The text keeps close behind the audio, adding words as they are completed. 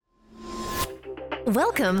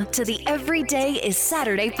Welcome to the Everyday is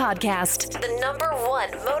Saturday podcast, the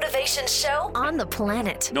 #1 motivation show on the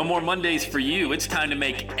planet. No more Mondays for you. It's time to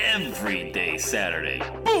make every day Saturday.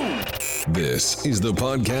 Boom! This is the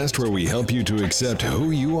podcast where we help you to accept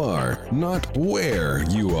who you are, not where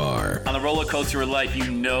you are. On the roller coaster of life,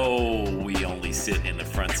 you know we only sit in the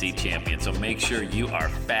front seat, champion. So make sure you are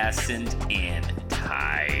fastened in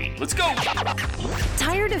tight. Let's go!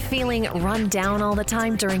 Tired of feeling run down all the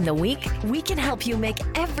time during the week? We can help you make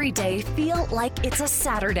every day feel like it's a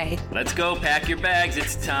Saturday. Let's go. Pack your bags.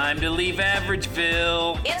 It's time to leave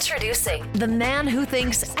Averageville. Introducing the man who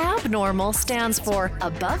thinks abnormal stands for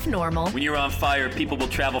above normal. When you're on fire, people will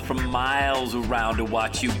travel from miles around to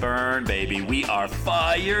watch you burn, baby. We are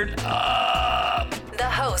fired up. The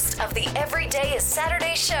host of the Everyday is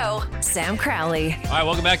Saturday show, Sam Crowley. All right,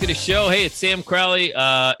 welcome back to the show. Hey, it's Sam Crowley.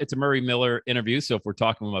 It's a Murray Miller interview. So if we're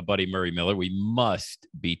talking with my buddy Murray Miller, we must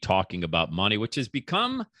be talking about money, which has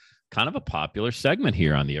become kind of a popular segment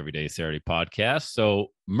here on the Everyday Saturday podcast. So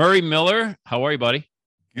Murray Miller, how are you, buddy?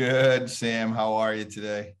 Good, Sam. How are you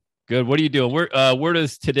today? Good. What are you doing? Where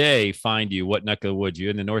does today find you? What neck of the woods? You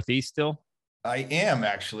in the Northeast still? I am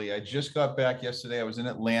actually. I just got back yesterday. I was in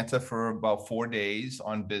Atlanta for about 4 days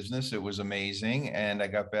on business. It was amazing. And I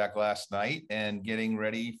got back last night and getting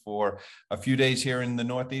ready for a few days here in the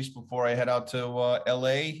Northeast before I head out to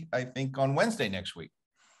LA, I think on Wednesday next week.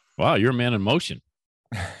 Wow, you're a man in motion.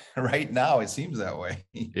 Right now, it seems that way.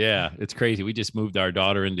 Yeah, it's crazy. We just moved our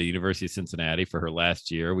daughter into University of Cincinnati for her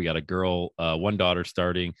last year. We got a girl, one daughter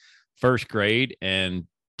starting first grade and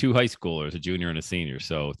 2 high schoolers, a junior and a senior.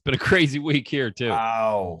 So it's been a crazy week here too.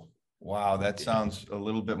 Wow. That sounds a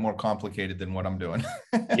little bit more complicated than what I'm doing.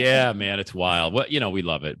 Yeah, man, it's wild. Well, we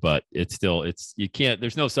love it, but you can't,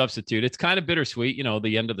 there's no substitute. It's kind of bittersweet.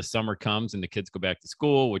 The end of the summer comes and the kids go back to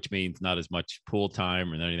school, which means not as much pool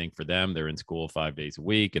time or anything for them. They're in school 5 days a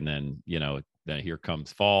week. And then, then here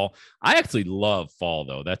comes fall. I actually love fall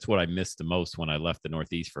though. That's what I missed the most when I left the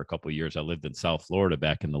Northeast for a couple of years. I lived in South Florida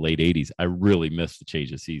back in the late 80s. I really missed the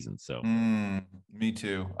change of season. So me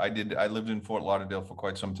too. I lived in Fort Lauderdale for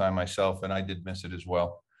quite some time myself, and I did miss it as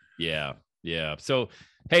well. Yeah. So,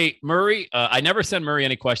 hey, Murray, I never send Murray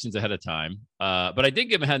any questions ahead of time, but I did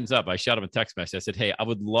give him a heads up. I shot him a text message. I said, hey, I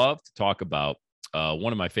would love to talk about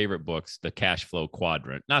one of my favorite books, The Cash Flow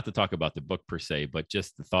Quadrant. Not to talk about the book per se, but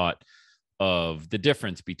just the thought of the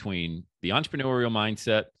difference between the entrepreneurial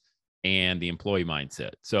mindset and the employee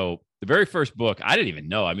mindset. So the very first book, I didn't even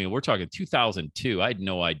know. I mean, we're talking 2002. I had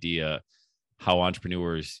no idea how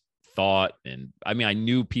entrepreneurs thought. And I mean, I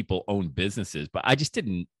knew people owned businesses, but I just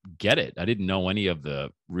didn't get it. I didn't know any of the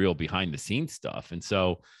real behind the scenes stuff. And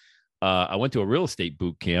so I went to a real estate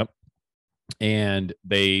boot camp, and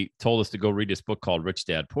they told us to go read this book called Rich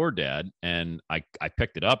Dad, Poor Dad. And I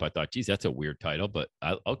picked it up. I thought, geez, that's a weird title, but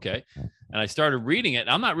okay. And I started reading it. And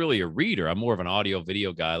I'm not really a reader. I'm more of an audio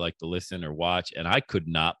video guy. I like to listen or watch. And I could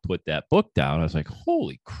not put that book down. I was like,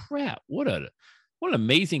 holy crap, what an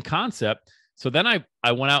amazing concept. So then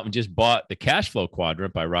I went out and just bought The Cash Flow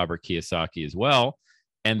Quadrant by Robert Kiyosaki as well.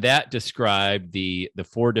 And that described the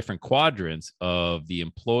 4 different quadrants of the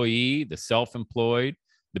employee, the self-employed,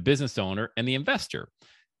 the business owner, and the investor.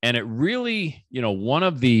 And it really, one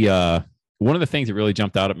of the things that really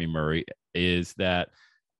jumped out at me, Murray, is that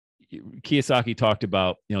Kiyosaki talked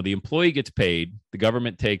about, the employee gets paid, the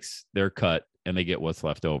government takes their cut, and they get what's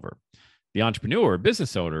left over. The entrepreneur,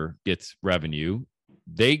 business owner, gets revenue,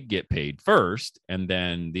 they get paid first, and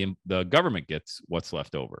then the government gets what's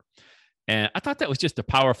left over. And I thought that was just a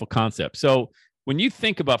powerful concept. So when you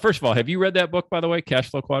think about, first of all, have you read that book, by the way, Cash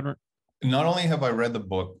Flow Quadrant? Not only have I read the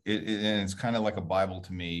book, and it's kind of like a Bible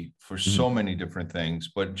to me for so many different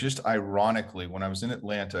things, but just ironically, when I was in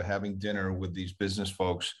Atlanta having dinner with these business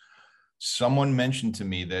folks, someone mentioned to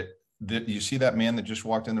me that you see that man that just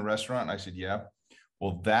walked in the restaurant? And I said, yeah.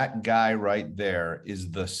 Well, that guy right there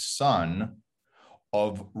is the son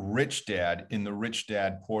of Rich Dad in the Rich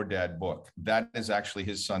Dad, Poor Dad book. That is actually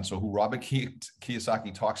his son. So who Robert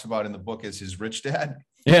Kiyosaki talks about in the book as his rich dad.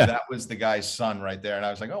 Yeah, that was the guy's son right there. And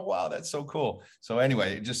I was like, oh, wow, that's so cool. So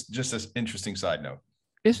anyway, just an interesting side note.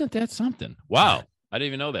 Isn't that something? Wow. I didn't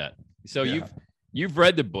even know that. So yeah. You've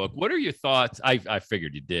read the book. What are your thoughts? I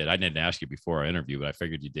figured you did. I didn't ask you before our interview, but I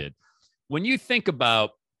figured you did. When you think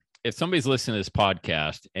about if somebody's listening to this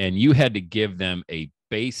podcast and you had to give them a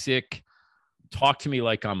basic, talk to me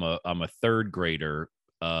like I'm a third grader,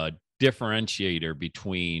 differentiator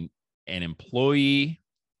between an employee,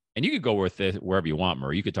 and you could go with it wherever you want,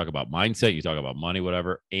 Murray. You could talk about mindset, you talk about money,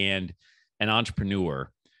 whatever, and an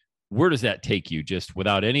entrepreneur. Where does that take you? Just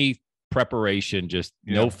without any preparation, just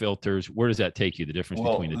no filters. Where does that take you? The difference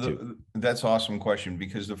between the two? That's an awesome question,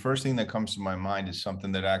 because the first thing that comes to my mind is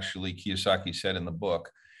something that actually Kiyosaki said in the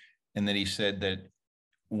book. And that he said that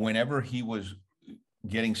whenever he was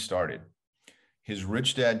getting started, his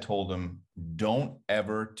rich dad told him, don't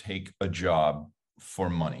ever take a job for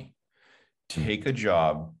money. Take a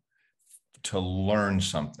job to learn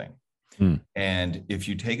something. And if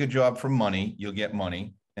you take a job for money, you'll get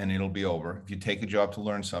money and it'll be over. If you take a job to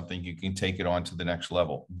learn something, you can take it on to the next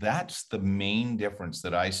level. That's the main difference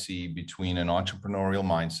that I see between an entrepreneurial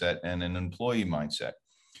mindset and an employee mindset.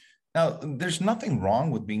 Now, there's nothing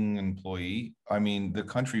wrong with being an employee. I mean, the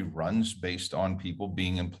country runs based on people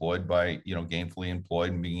being employed by, gainfully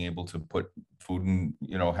employed and being able to put food and,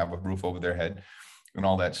 have a roof over their head and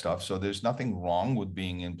all that stuff. So there's nothing wrong with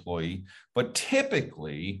being an employee. But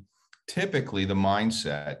typically the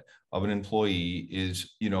mindset of an employee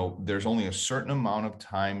is, there's only a certain amount of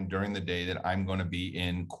time during the day that I'm going to be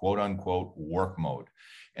in quote unquote work mode.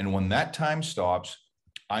 And when that time stops,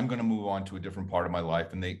 I'm going to move on to a different part of my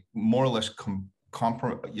life. And they more or less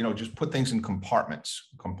just put things in compartments,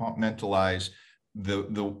 compartmentalize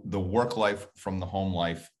the work life from the home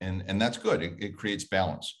life. And that's good. It creates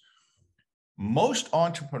balance. Most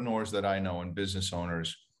entrepreneurs that I know and business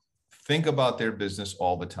owners think about their business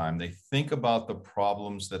all the time. They think about the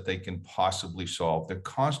problems that they can possibly solve. They're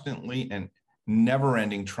constantly and never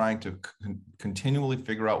ending trying to continually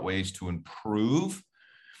figure out ways to improve.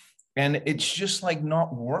 And it's just like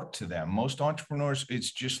not work to them. Most entrepreneurs,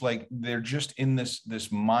 it's just like they're just in this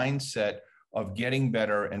mindset of getting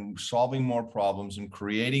better and solving more problems and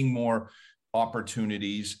creating more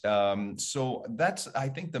opportunities. So that's, I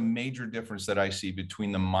think, the major difference that I see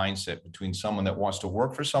between the mindset between someone that wants to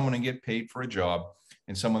work for someone and get paid for a job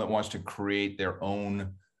and someone that wants to create their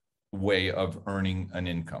own way of earning an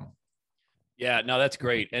income. Yeah, no, that's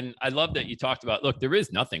great. And I love that you talked about, look, there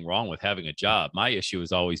is nothing wrong with having a job. My issue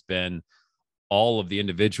has always been all of the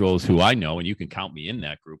individuals who I know, and you can count me in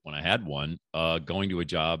that group when I had one, going to a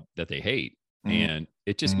job that they hate. And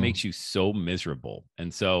it just makes you so miserable.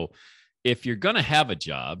 And so if you're going to have a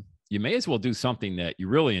job, you may as well do something that you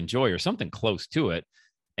really enjoy or something close to it.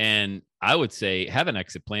 And I would say have an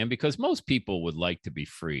exit plan, because most people would like to be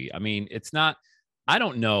free. I mean, it's not, I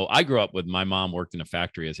don't know. I grew up with my mom worked in a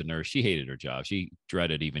factory as a nurse. She hated her job. She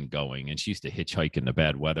dreaded even going, and she used to hitchhike in the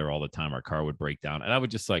bad weather all the time. Our car would break down. And I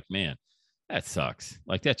would just like, man, that sucks.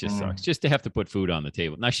 Like, that just sucks, just to have to put food on the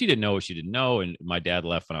table. Now, she didn't know what she didn't know. And my dad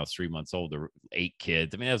left when I was 3 months old. There were 8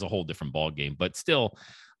 kids. I mean, that was a whole different ball game, but still,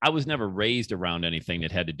 I was never raised around anything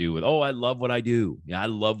that had to do with, oh, I love what I do. Yeah, I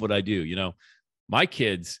love what I do. My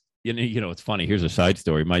kids, it's funny. Here's a side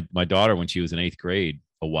story. My daughter, when she was in 8th grade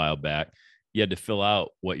a while back, you had to fill out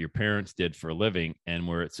what your parents did for a living. And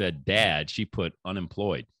where it said dad, she put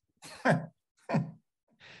unemployed.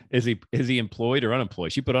 Is he employed or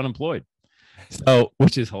unemployed? She put unemployed. So,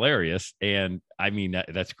 which is hilarious. And I mean,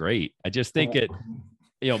 that's great. I just think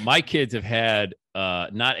my kids have had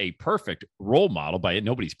not a perfect role model by it.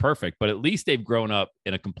 Nobody's perfect, but at least they've grown up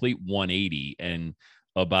in a complete 180 and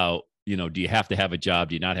about, do you have to have a job?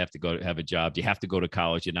 Do you not have to go to have a job? Do you have to go to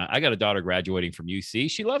college? I got a daughter graduating from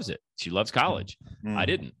UC. She loves it. She loves college. I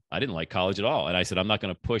didn't like college at all. And I said, I'm not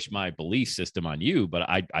going to push my belief system on you, but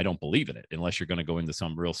I don't believe in it unless you're going to go into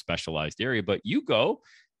some real specialized area. But you go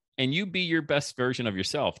and you be your best version of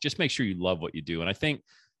yourself. Just make sure you love what you do. And I think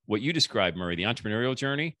what you described, Murray, the entrepreneurial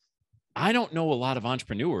journey, I don't know a lot of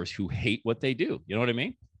entrepreneurs who hate what they do. You know what I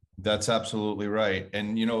mean? That's absolutely right.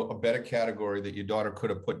 And, a better category that your daughter could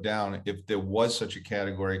have put down, if there was such a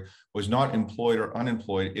category, was not employed or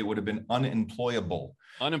unemployed. It would have been unemployable.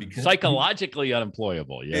 Psychologically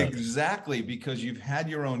unemployable. Yeah, exactly. Because you've had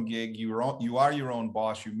your own gig. You are your own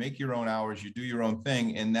boss. You make your own hours. You do your own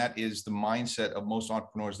thing. And that is the mindset of most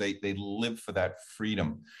entrepreneurs. They live for that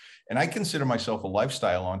freedom. And I consider myself a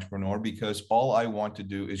lifestyle entrepreneur because all I want to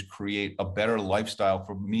do is create a better lifestyle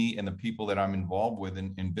for me and the people that I'm involved with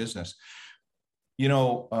in business.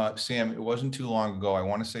 Sam, it wasn't too long ago, I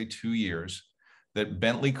want to say 2 years, that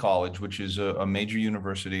Bentley College, which is a major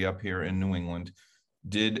university up here in New England,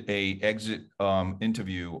 did a exit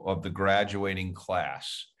interview of the graduating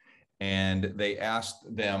class. And they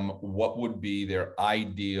asked them what would be their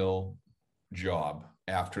ideal job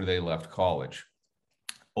after they left college.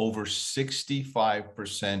 Over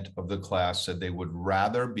 65% of the class said they would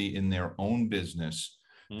rather be in their own business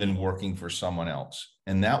than working for someone else.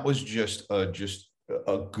 And that was just a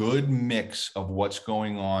good mix of what's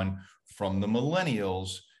going on from the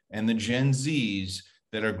millennials and the Gen Zs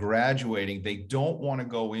that are graduating. They don't want to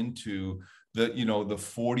go into the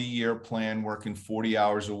 40-year plan, working 40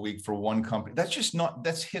 hours a week for one company.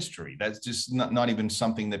 That's history. That's just not even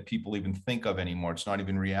something that people even think of anymore. It's not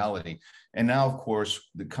even reality. And now, of course,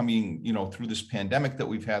 coming through this pandemic that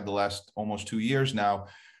we've had the last almost 2 years now,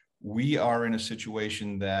 we are in a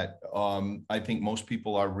situation that I think most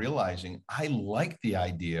people are realizing. I like the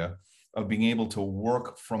idea of being able to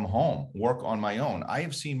work from home, work on my own. I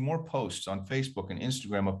have seen more posts on Facebook and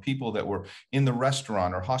Instagram of people that were in the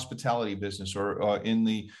restaurant or hospitality business or in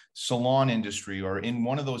the salon industry or in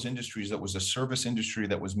one of those industries that was a service industry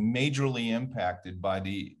that was majorly impacted by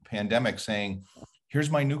the pandemic, saying, here's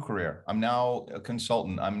my new career. I'm now a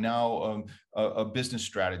consultant. I'm now a business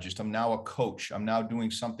strategist. I'm now a coach. I'm now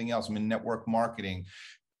doing something else. I'm in network marketing.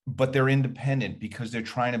 But they're independent because they're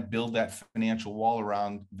trying to build that financial wall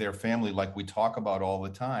around their family, like we talk about all the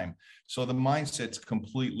time. So the mindset's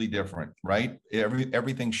completely different, right?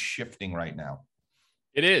 Everything's shifting right now.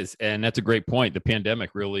 It is. And that's a great point. The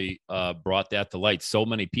pandemic really brought that to light. So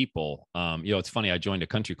many people, it's funny. I joined a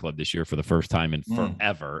country club this year for the first time in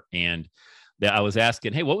forever. And I was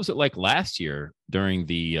asking, hey, what was it like last year during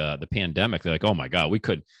the pandemic? They're like, oh my God, we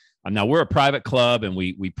could. Now we're a private club and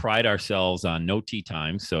we pride ourselves on no tea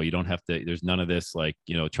times. So you don't have to, there's none of this, like,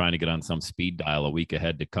 trying to get on some speed dial a week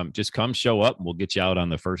ahead to come show up and we'll get you out on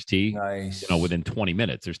the first tee. Nice. Within 20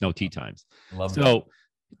 minutes. There's no tea times. Love that.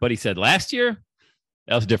 But he said last year,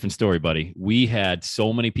 that was a different story, buddy. We had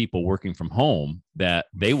so many people working from home that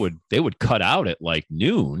they would cut out at like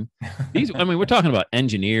noon. We're talking about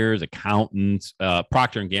engineers, accountants.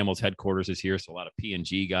 Procter & Gamble's headquarters is here, so a lot of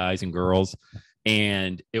P&G guys and girls.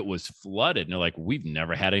 And it was flooded. And they're like, we've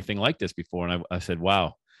never had anything like this before. And I said,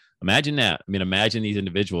 wow, imagine that. Imagine these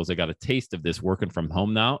individuals. They got a taste of this working from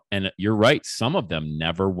home now. And you're right. Some of them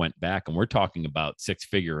never went back. And we're talking about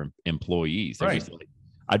 6-figure employees. Right. Like,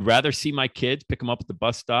 I'd rather see my kids, pick them up at the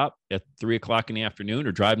bus stop at 3:00 in the afternoon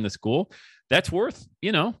or drive them to school. That's worth,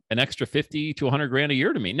 an extra 50 to 100 grand a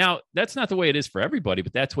year to me. Now, that's not the way it is for everybody,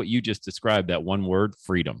 but that's what you just described, that one word,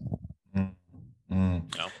 freedom.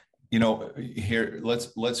 Here,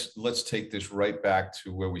 let's take this right back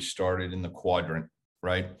to where we started in the quadrant,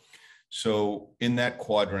 right? So in that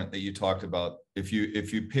quadrant that you talked about, if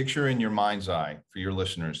you picture in your mind's eye, for your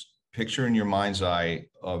listeners, picture in your mind's eye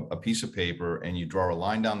a piece of paper and you draw a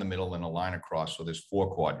line down the middle and a line across. So there's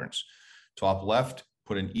 4 quadrants. Top left,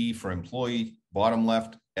 put an E for employee, bottom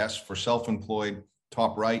left, S for self-employed,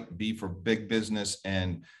 top right, B for big business,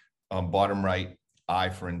 and bottom right, I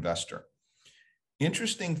for investor.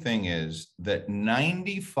 Interesting thing is that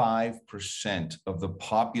 95% of the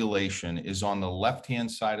population is on the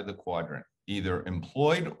left-hand side of the quadrant, either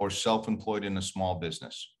employed or self-employed in a small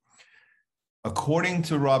business. According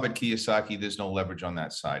to Robert Kiyosaki, there's no leverage on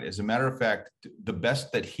that side. As a matter of fact, the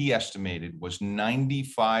best that he estimated was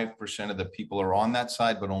 95% of the people are on that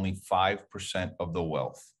side, but only 5% of the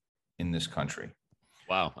wealth in this country.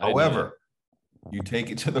 Wow. However, you take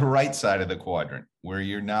it to the right side of the quadrant where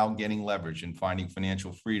you're now getting leverage and finding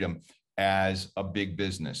financial freedom as a big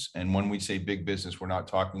business. And when we say big business, we're not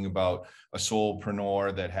talking about a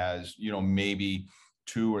solopreneur that has, maybe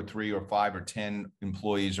 2 or 3 or 5 or 10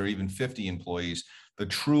 employees or even 50 employees. The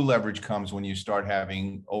true leverage comes when you start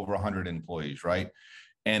having over 100 employees, right?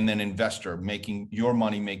 And then investor, making your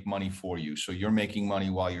money make money for you. So you're making money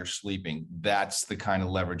while you're sleeping. That's the kind of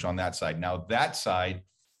leverage on that side. Now that side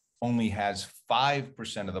only has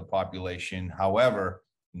 5% of the population. However,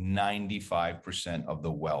 95% of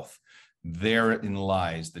the wealth. Therein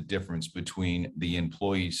lies the difference between the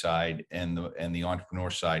employee side and the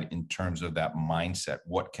entrepreneur side in terms of that mindset.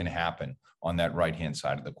 What can happen on that right-hand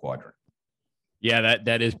side of the quadrant? Yeah,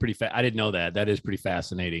 that is pretty. I didn't know that. That is pretty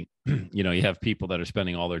fascinating. You have people that are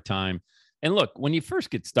spending all their time. And look, when you first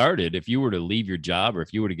get started, if you were to leave your job or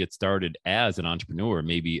if you were to get started as an entrepreneur,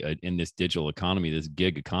 maybe in this digital economy, this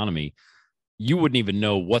gig economy, you wouldn't even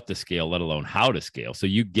know what to scale, let alone how to scale. So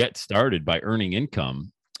you get started by earning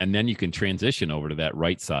income, and then you can transition over to that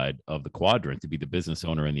right side of the quadrant to be the business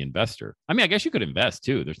owner and the investor. I guess you could invest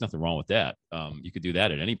too. There's nothing wrong with that. You could do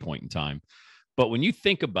that at any point in time. But when you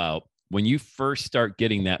think about when you first start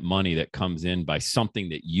getting that money that comes in by something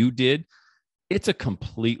that you did, it's a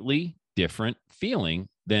completely different feeling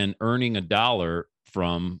than earning $1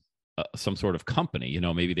 from some sort of company.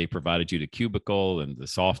 Maybe they provided you the cubicle and the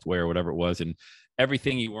software, whatever it was, and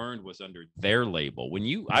everything you earned was under their label.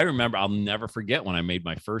 I remember, I'll never forget when I made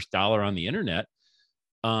my first $1 on the internet.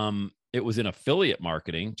 It was in affiliate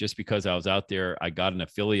marketing, just because I was out there. I got an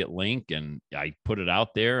affiliate link and I put it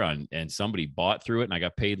out there and somebody bought through it and I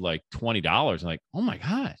got paid like $20. I'm like, oh my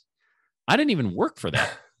God, I didn't even work for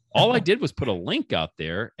that. All I did was put a link out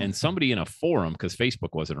there, and somebody in a forum, because Facebook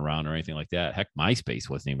wasn't around or anything like that. Heck, MySpace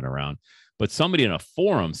wasn't even around, but somebody in a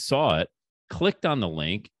forum saw it, clicked on the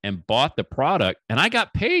link, and bought the product, and I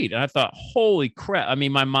got paid. And I thought, holy crap. I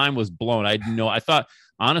mean, my mind was blown. I thought,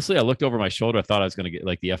 honestly, I looked over my shoulder. I thought I was going to get,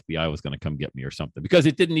 like, the FBI was going to come get me or something, because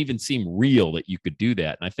it didn't even seem real that you could do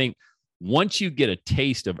that. And I think once you get a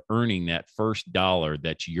taste of earning that first dollar,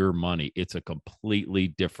 that's your money, it's a completely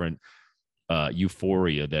different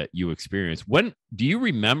euphoria that you experience. When do you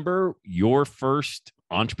remember your first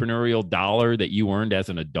entrepreneurial dollar that you earned as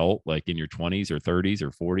an adult, like in your 20s or 30s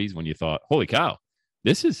or 40s, when you thought, holy cow,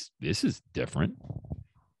 this is different?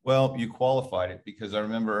 Well, you qualified it, because I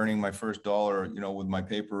remember earning my first dollar, with my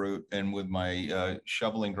paper route and with my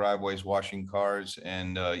shoveling driveways, washing cars,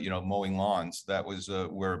 and mowing lawns. That was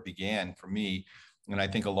where it began for me. And I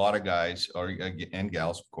think a lot of guys and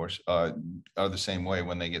gals, of course, are the same way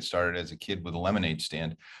when they get started as a kid with a lemonade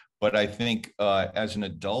stand. But I think as an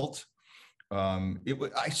adult,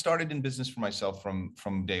 I started in business for myself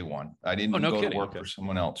from day one. I didn't go to work for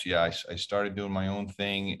someone else. Yeah, I started doing my own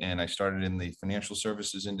thing, and I started in the financial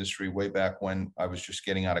services industry way back when I was just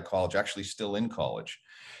getting out of college, actually still in college.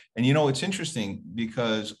 And, it's interesting,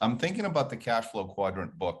 because I'm thinking about the Cash Flow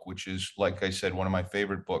Quadrant book, which is, like I said, one of my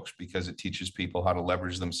favorite books, because it teaches people how to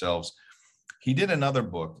leverage themselves. He did another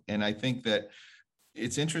book, and I think that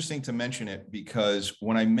it's interesting to mention it, because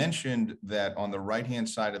when I mentioned that on the right-hand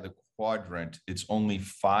side of the quadrant, it's only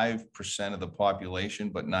 5% of the population,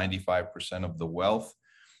 but 95% of the wealth.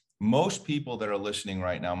 Most people that are listening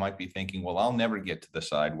right now might be thinking, well, I'll never get to the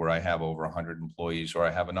side where I have over 100 employees, or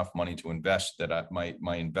I have enough money to invest that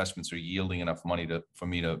my investments are yielding enough money for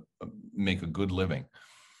me to make a good living.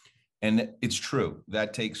 And it's true.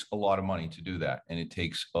 That takes a lot of money to do that. And it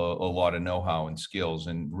takes a lot of know-how and skills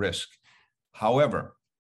and risk. However,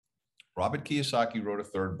 Robert Kiyosaki wrote a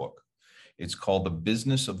third book. It's called The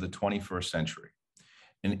Business of the 21st Century.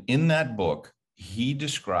 And in that book, he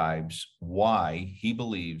describes why he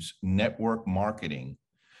believes network marketing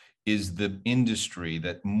is the industry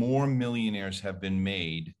that more millionaires have been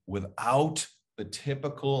made without the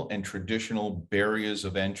typical and traditional barriers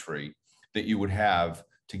of entry that you would have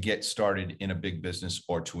to get started in a big business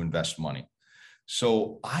or to invest money.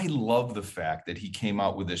 So I love the fact that he came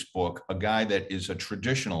out with this book, a guy that is a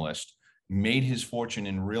traditionalist, made his fortune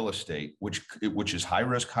in real estate, which is high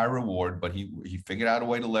risk, high reward, but he figured out a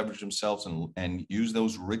way to leverage himself and use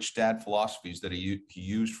those rich dad philosophies that he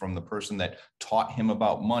used from the person that taught him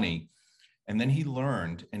about money. And then he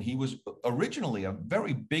learned, and he was originally a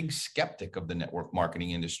very big skeptic of the network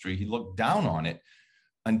marketing industry. He looked down on it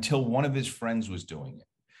until one of his friends was doing it.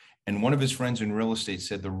 And one of his friends in real estate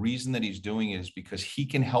said the reason that he's doing it is because he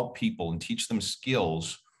can help people and teach them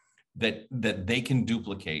skills that they can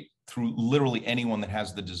duplicate through literally anyone that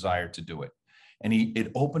has the desire to do it. And it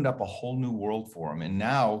opened up a whole new world for him. And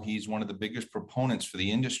now he's one of the biggest proponents for the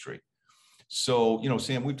industry. So,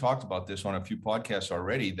 Sam, we've talked about this on a few podcasts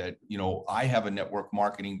already, that, I have a network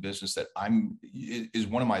marketing business that is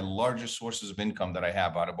one of my largest sources of income that I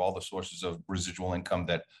have out of all the sources of residual income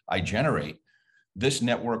that I generate. This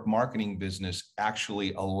network marketing business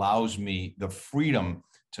actually allows me the freedom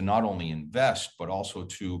to not only invest, but also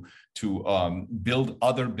to build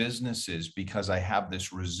other businesses, because I have this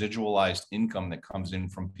residualized income that comes in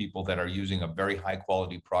from people that are using a very high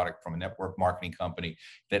quality product from a network marketing company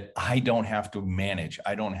that I don't have to manage.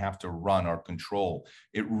 I don't have to run or control.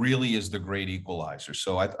 It really is the great equalizer.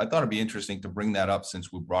 So I thought it'd be interesting to bring that up,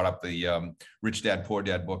 since we brought up the Rich Dad, Poor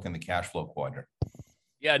Dad book and the Cash Flow Quadrant.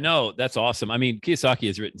 Yeah, no, that's awesome. I mean, Kiyosaki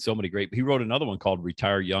has written so many great, he wrote another one called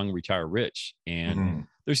Retire Young, Retire Rich. And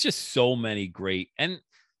there's just so many great, and,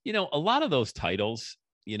 a lot of those titles,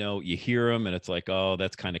 you hear them and it's like, oh,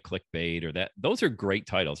 that's kind of clickbait, or that. Those are great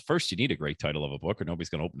titles. First, you need a great title of a book, or nobody's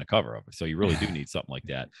going to open the cover of it. So you really do need something like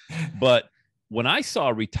that. But when I saw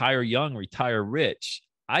Retire Young, Retire Rich,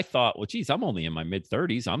 I thought, well, geez, I'm only in my mid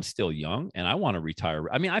 30s. I'm still young and I want to retire.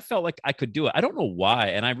 I mean, I felt like I could do it. I don't know why.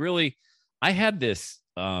 And I had this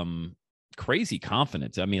crazy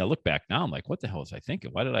confidence. I mean, I look back now, I'm like, what the hell was I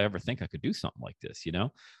thinking? Why did I ever think I could do something like this?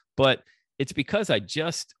 But it's because I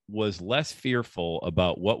just was less fearful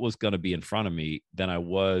about what was going to be in front of me than I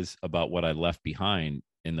was about what I left behind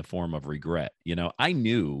in the form of regret. I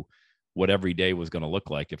knew what every day was going to look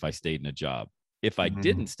like if I stayed in a job. If I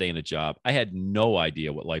didn't stay in a job, I had no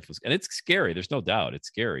idea what life was. And it's scary. There's no doubt it's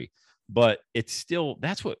scary, but it's still,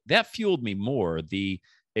 that fueled me more. The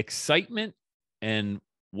excitement and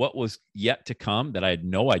what was yet to come that I had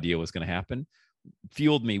no idea was going to happen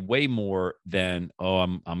fueled me way more than, oh,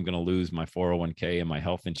 I'm going to lose my 401k and my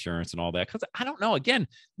health insurance and all that. Cause I don't know, again,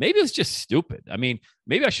 maybe it was just stupid. I mean,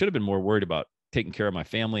 maybe I should have been more worried about taking care of my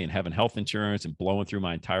family and having health insurance and blowing through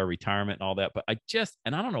my entire retirement and all that. But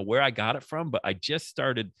and I don't know where I got it from, but I just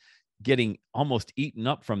started getting almost eaten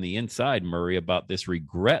up from the inside, Murray, about this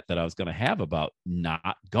regret that I was going to have about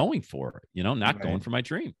not going for it, not going for my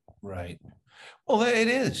dream. Right. Well, it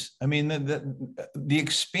is. I mean, the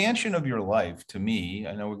expansion of your life, to me,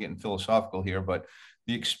 I know we're getting philosophical here, but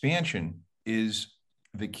the expansion is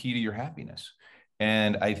the key to your happiness.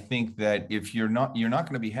 And I think that if you're not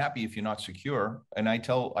going to be happy if you're not secure. And I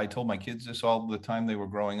told my kids this all the time they were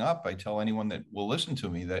growing up. I tell anyone that will listen to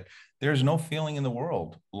me that there's no feeling in the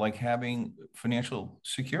world like having financial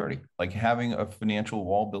security, like having a financial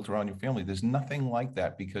wall built around your family. There's nothing like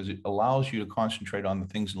that, because it allows you to concentrate on the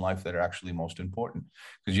things in life that are actually most important,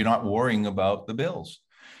 because you're not worrying about the bills.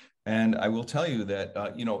 And I will tell you that,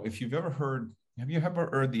 if you've ever heard, have you ever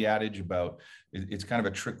heard the adage about, it's kind of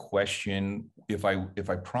a trick question. If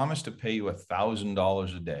I promise to pay you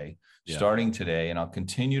 $1,000 a day, starting today, and I'll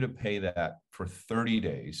continue to pay that for 30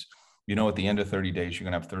 days, at the end of 30 days, you're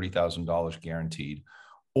going to have $30,000 guaranteed.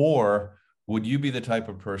 Or would you be the type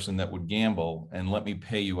of person that would gamble and let me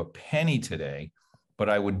pay you a penny today, but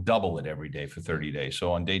I would double it every day for 30 days?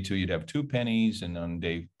 So on day 2, you'd have 2 pennies. And on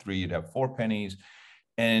day 3, you'd have 4 pennies.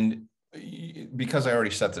 And because I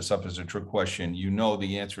already set this up as a trick question,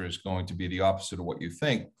 the answer is going to be the opposite of what you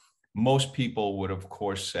think. Most people would, of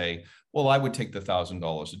course, say, well, I would take the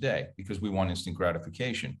 $1,000 a day because we want instant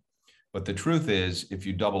gratification. But the truth is, if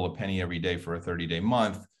you double a penny every day for a 30-day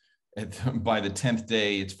month, by the 10th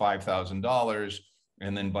day, it's $5,000.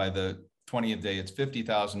 And then by the 20th day, it's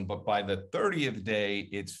 $50,000. But by the 30th day,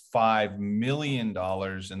 it's $5 million.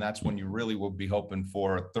 And that's when you really will be hoping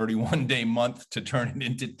for a 31-day month to turn it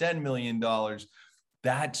into $10 million.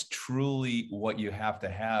 That's truly what you have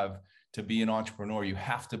to be an entrepreneur. You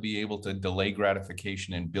have to be able to delay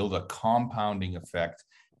gratification and build a compounding effect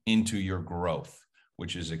into your growth,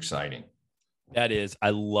 which is exciting. That is,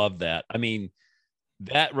 I love that. I mean,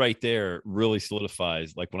 that right there really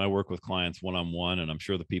solidifies, like when I work with clients one-on-one, and I'm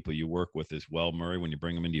sure the people you work with as well, Murray, when you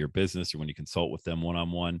bring them into your business or when you consult with them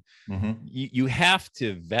one-on-one, you have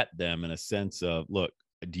to vet them in a sense of, look,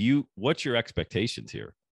 what's your expectations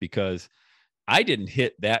here? Because I didn't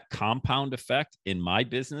hit that compound effect in my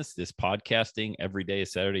business, this podcasting, everyday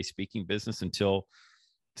Saturday speaking business, until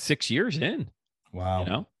 6 years in.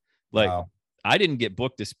 Wow. Wow. I didn't get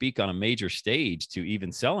booked to speak on a major stage to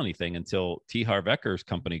even sell anything until T. Harv Eker's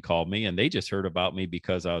company called me, and they just heard about me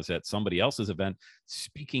because I was at somebody else's event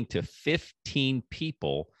speaking to 15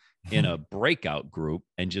 people in a breakout group,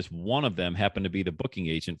 and just one of them happened to be the booking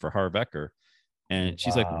agent for Harv Eker. And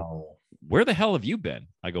she's like, where the hell have you been?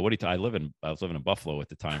 I go, what do you I was living in Buffalo at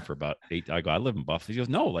the time for about 8. I go, I live in Buffalo. She goes,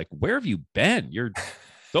 no, like, where have you been? You're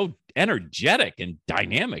so energetic and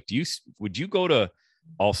dynamic. Would you go to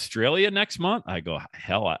Australia next month? I go,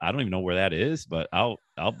 hell, I don't even know where that is, but I'll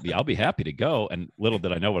be happy to go. And little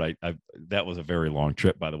did I know what that was a very long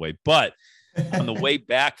trip, by the way. But on the way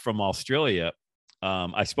back from Australia,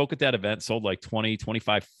 I spoke at that event, sold like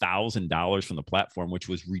 $25,000 from the platform, which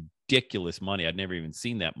was ridiculous money. I'd never even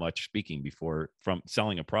seen that much speaking before from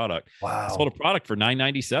selling a product. Wow. I sold a product for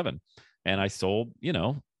 $997, and I sold, do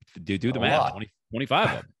the math, 25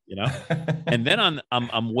 of them, and then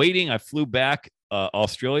I'm waiting. I flew back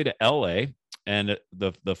Australia to LA, and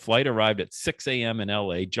the flight arrived at 6 a.m. in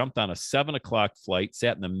LA, jumped on a 7 o'clock flight,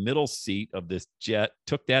 sat in the middle seat of this jet,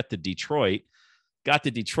 took that to Detroit, got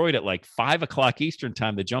to Detroit at like 5 o'clock Eastern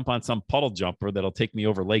time to jump on some puddle jumper that'll take me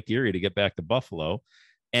over Lake Erie to get back to Buffalo.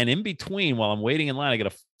 And in between, while I'm waiting in line, I get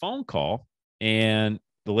a phone call, and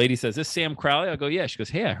the lady says, "This Sam Crowley?" I go, "Yeah." She goes,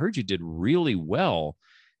 "Hey, I heard you did really well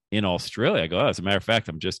in Australia." I go, "Oh, as a matter of fact,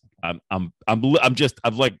 I'm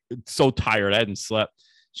like so tired. I hadn't slept."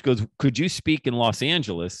 She goes, "Could you speak in Los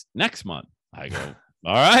Angeles next month?" I go,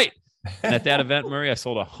 "All right." And at that event, Murray, I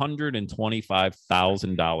sold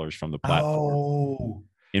 $125,000 from the platform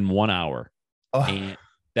in 1 hour. And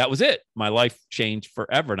that was it. My life changed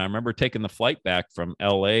forever. And I remember taking the flight back from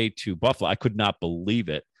LA to Buffalo. I could not believe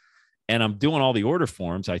it. And I'm doing all the order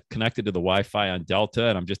forms. I connected to the Wi-Fi on Delta,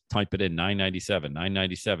 and I'm just typing in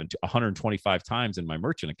 $997 to 125 times in my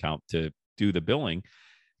merchant account to do the billing,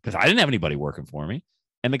 because I didn't have anybody working for me.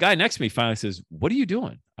 And the guy next to me finally says, "What are you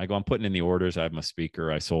doing?" I go, "I'm putting in the orders. I have my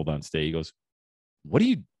speaker. I sold on stage." He goes,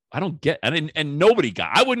 I don't get, and nobody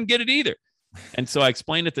got, I wouldn't get it either. And so I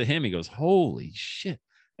explained it to him. He goes, "Holy shit."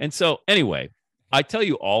 And so anyway, I tell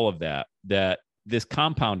you all of that this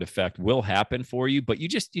compound effect will happen for you, but you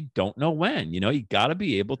don't know when. You got to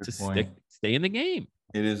be able to stay in the game.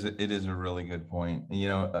 It is a really good point.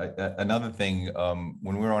 Another thing,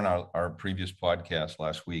 when we were on our previous podcast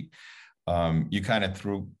last week, you kind of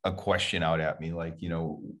threw a question out at me, like,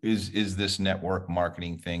 is this network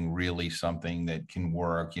marketing thing really something that can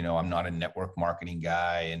work? I'm not a network marketing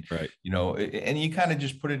guy. And, right. And you kind of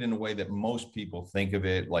just put it in a way that most people think of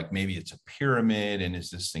it, like maybe it's a pyramid, and is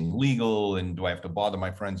this thing legal? And do I have to bother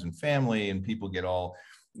my friends and family? And people get all,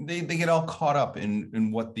 they get all caught up in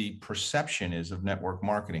what the perception is of network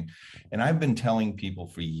marketing. And I've been telling people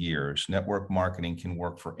for years, network marketing can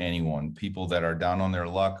work for anyone. People that are down on their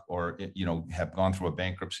luck, or, have gone through a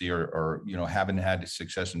bankruptcy, or haven't had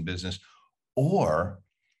success in business, or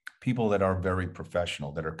people that are very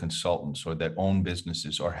professional, that are consultants, or that own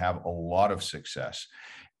businesses, or have a lot of success.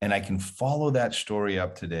 And I can follow that story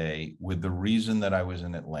up today with the reason that I was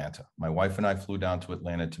in Atlanta. My wife and I flew down to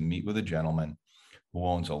Atlanta to meet with a gentleman who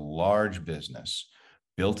owns a large business,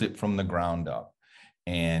 built it from the ground up.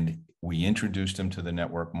 And we introduced him to the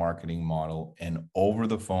network marketing model. And over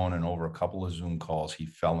the phone and over a couple of Zoom calls, he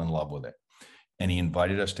fell in love with it. And he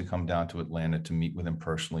invited us to come down to Atlanta to meet with him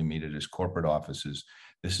personally, meet at his corporate offices.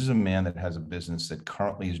 This is a man that has a business that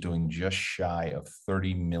currently is doing just shy of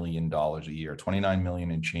 $30 million a year, 29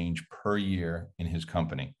 million and change per year in his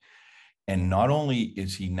company. And not only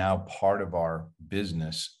is he now part of our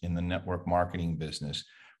business in the network marketing business,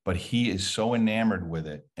 but he is so enamored with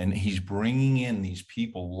it. And he's bringing in these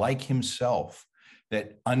people like himself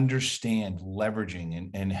that understand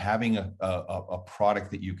leveraging and having a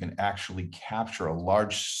product that you can actually capture a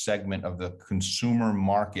large segment of the consumer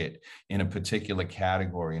market in a particular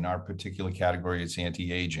category. In our particular category, it's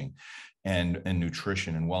anti-aging and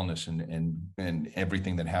nutrition and wellness and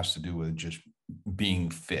everything that has to do with just being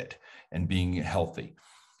fit and being healthy.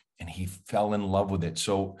 And he fell in love with it.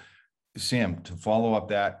 So Sam, to follow up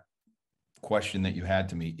that question that you had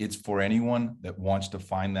to me, it's for anyone that wants to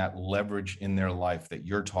find that leverage in their life that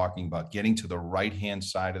you're talking about, getting to the right-hand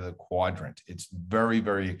side of the quadrant. It's very,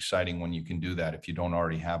 very exciting when you can do that, if you don't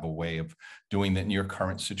already have a way of doing that in your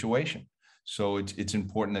current situation. So it's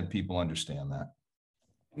important that people understand that.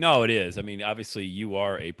 No, it is. I mean, obviously you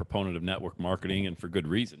are a proponent of network marketing, and for good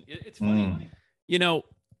reason. It's funny.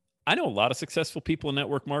 I know a lot of successful people in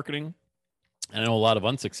network marketing. And I know a lot of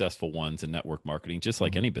unsuccessful ones in network marketing, just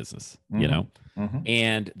like any business,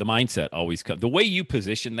 and the mindset always comes. The way you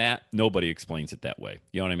position that, nobody explains it that way.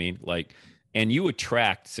 You know what I mean? And you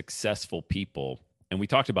attract successful people. And we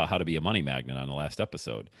talked about how to be a money magnet on the last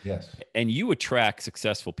episode. Yes. And you attract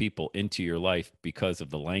successful people into your life because of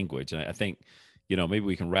the language. And I think, maybe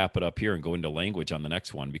we can wrap it up here and go into language on the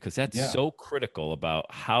next one, because that's so critical about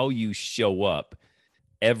how you show up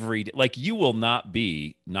every day. Like, you will not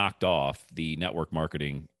be knocked off the network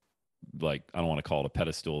marketing, like, I don't want to call it a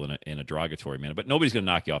pedestal in a derogatory manner, but nobody's going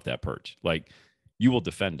to knock you off that perch. Like, you will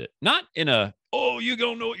defend it, not in you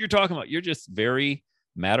don't know what you're talking about. You're just very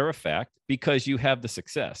matter of fact, because you have the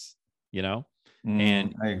success, and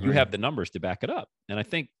you have the numbers to back it up. And I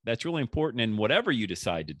think that's really important in whatever you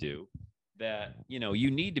decide to do, that, you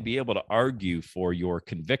need to be able to argue for your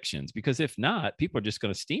convictions, because if not, people are just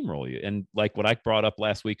going to steamroll you. And like what I brought up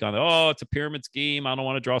last week on, it's a pyramid scheme, I don't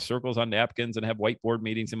want to draw circles on napkins and have whiteboard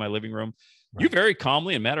meetings in my living room. Right. You very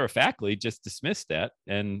calmly and matter of factly just dismissed that.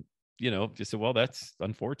 And, just said, well, that's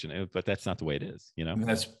unfortunate, but that's not the way it is,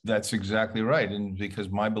 That's exactly right. And because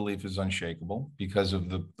my belief is unshakable because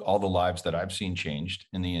of all the lives that I've seen changed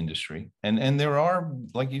in the industry. And there are,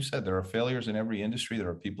 like you said, there are failures in every industry. There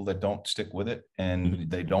are people that don't stick with it, and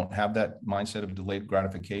they don't have that mindset of delayed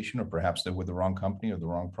gratification, or perhaps they're with the wrong company or the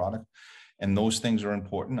wrong product. And those things are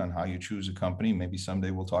important on how you choose a company. Maybe someday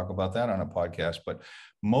we'll talk about that on a podcast. But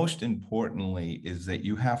most importantly is that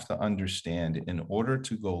you have to understand, in order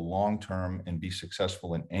to go long-term and be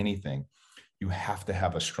successful in anything, you have to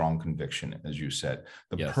have a strong conviction, as you said.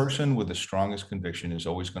 The person with the strongest conviction is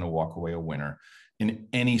always going to walk away a winner in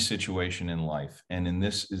any situation in life. And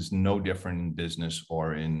this is no different in business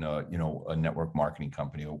or in a network marketing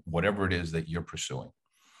company, or whatever it is that you're pursuing.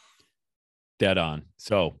 Dead on.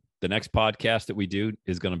 So the next podcast that we do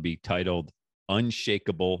is going to be titled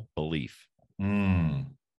Unshakable Belief. I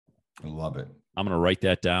love it. I'm going to write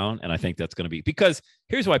that down. And I think that's going to be, because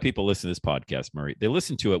here's why people listen to this podcast, Murray. They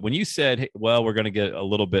listen to it when you said, hey, well, we're going to get a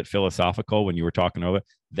little bit philosophical when you were talking over.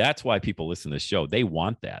 That's why people listen to this show. They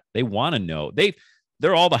want that. They want to know.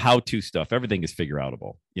 They're all the how-to stuff. Everything is figure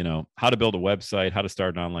outable, how to build a website, how to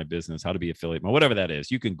start an online business, how to be affiliate, whatever that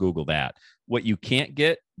is. You can Google that. What you can't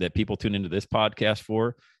get, that people tune into this podcast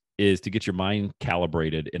for, is to get your mind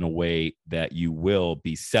calibrated in a way that you will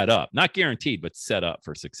be set up, not guaranteed, but set up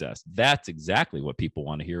for success. That's exactly what people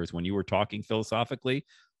want to hear, is when you were talking philosophically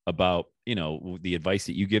about, the advice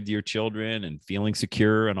that you give to your children and feeling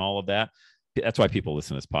secure and all of that. That's why people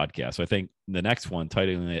listen to this podcast. So I think the next one,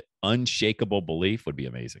 titling it Unshakable Belief, would be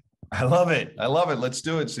amazing. I love it. Let's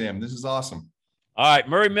do it, Sam. This is awesome. All right,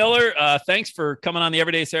 Murray Miller, thanks for coming on the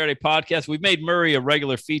Everyday Saturday podcast. We've made Murray a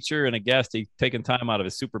regular feature and a guest. He's taking time out of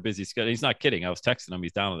his super busy schedule. He's not kidding. I was texting him.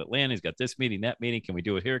 He's down in Atlanta. He's got this meeting, that meeting. Can we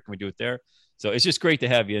do it here? Can we do it there? So it's just great to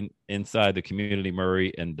have you inside the community,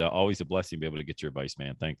 Murray, and always a blessing to be able to get your advice,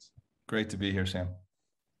 man. Thanks. Great to be here, Sam.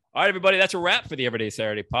 All right, everybody, that's a wrap for the Everyday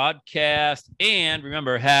Saturday podcast. And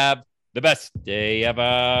remember, have the best day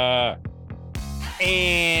ever.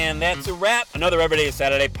 And that's a wrap. Another Everyday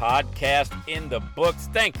Saturday podcast in the books.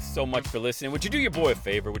 Thanks so much for listening. Would you do your boy a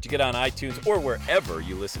favor? Would you get on iTunes or wherever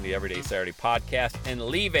you listen to the Everyday Saturday podcast and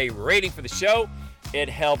leave a rating for the show? It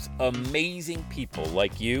helps amazing people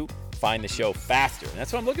like you find the show faster. And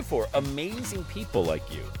that's what I'm looking for, amazing people like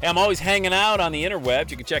you. Hey, I'm always hanging out on the interwebs.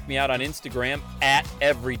 You can check me out on Instagram at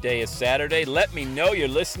EverydayIsSaturday. Let me know you're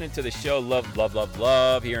listening to the show.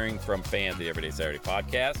 Love hearing from fans of the Everyday Saturday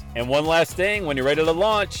podcast. And one last thing, when you're ready to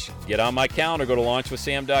launch, get on my calendar, go to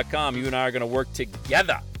launchwithsam.com. You and I are going to work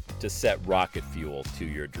together to set rocket fuel to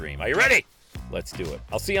your dream. Are you ready? Let's do it.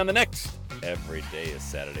 I'll see you on the next Everyday is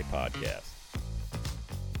Saturday podcast.